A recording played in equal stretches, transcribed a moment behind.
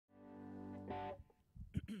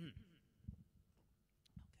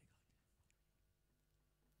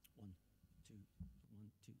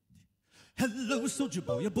Hello, soldier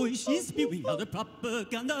boy, a boy, she's spewing out a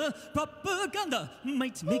propaganda. Propaganda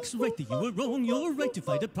might makes right that you were wrong. You're right to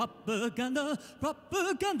fight a propaganda.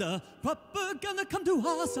 Propaganda, propaganda, come to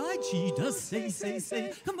our side. She does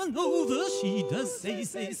say. Come on over, she does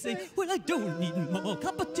say. Well, I don't need more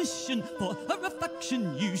competition for her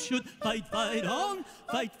affection. You should fight on,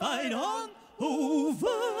 fight on.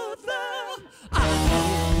 Over there, at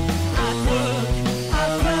home, at work,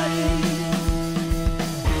 at play.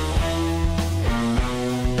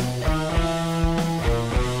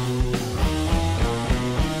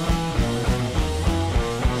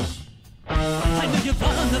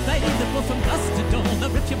 Unavailable from dusk to dawn,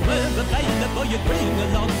 or if you were available, you'd bring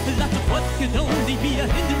along a lot of what could only be a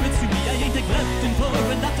hindrance to me. I ain't a glutton for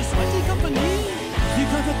a lot of sweaty company. You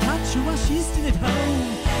gotta catch her while she's still at home.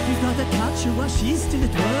 You gotta catch her while she's still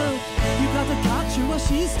at work. You gotta catch her while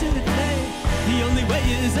she's still at play. The only way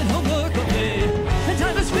is at homework or play. And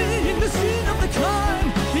time is fleeing the scene of the crime.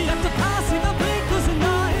 The act of passing of wrinkles and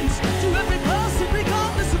lines. To every person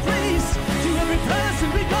regardless of race. To every person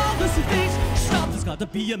regardless of age. There's got to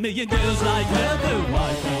be a million girls like her, though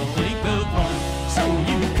I can't think of one. So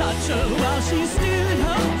you catch her while she's still at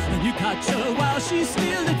home, and you catch her while she's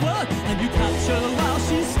still at work, and you catch her while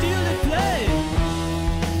she's still at play.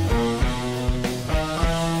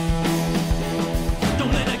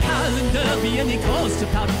 Don't let a calendar be any cause to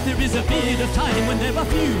pout. There is a bit of time when there are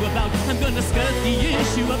few about. I'm gonna skirt the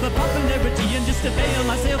issue of her popularity and just avail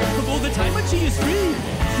myself of all the time when she is free.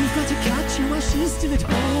 You've got to catch her while she's still at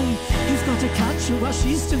home. You've got to catch her while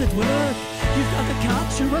she's still at work. You've got to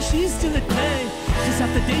catch her while she's still at play. Cause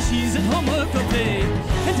half the day she's at homework or play.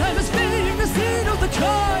 And time is fleeing the scene of the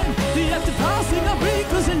crime. The act of passing of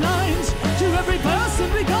wrinkles and lines. To every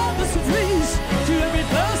person regardless of race. To every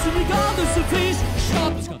person regardless of race.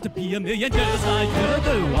 Stop, there's got to be a million girls like her,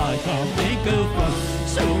 though I can't think of one.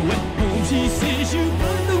 So at home she says you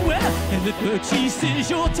underwear, and at work she says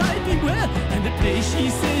you're typing well, and at play she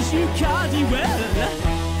says you cardi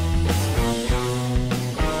well.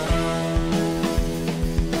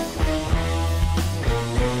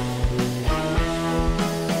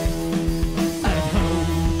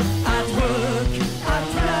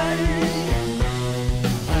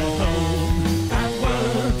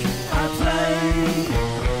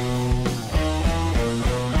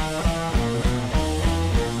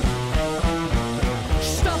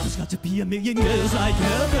 To be a million girls like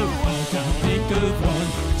her, though I can't think of one.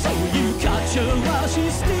 So you catch her while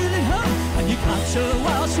she's still at home, and you catch her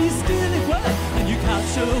while she's still at work, and you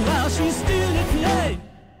catch her while she's still at play.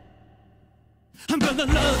 I'm gonna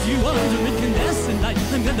love you under incandescent light.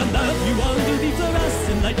 I'm gonna love you under the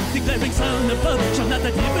fluorescent light. Declaring son above shall not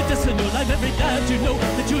that medicinal life. Every dad you know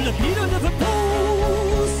that your libido never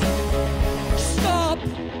pose. Stop!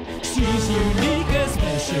 She's unique,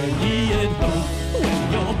 especially at home.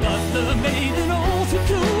 When your butler made an all to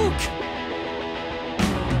cook,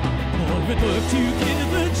 or at work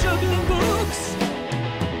together juggling books,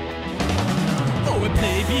 or a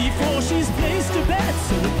play before she's placed to bed,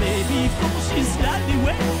 so a play before she's slightly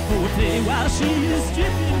wet, or a play while she is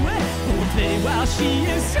dripping wet, or a play while she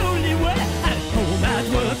is solely wet, at home, at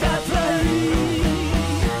work, at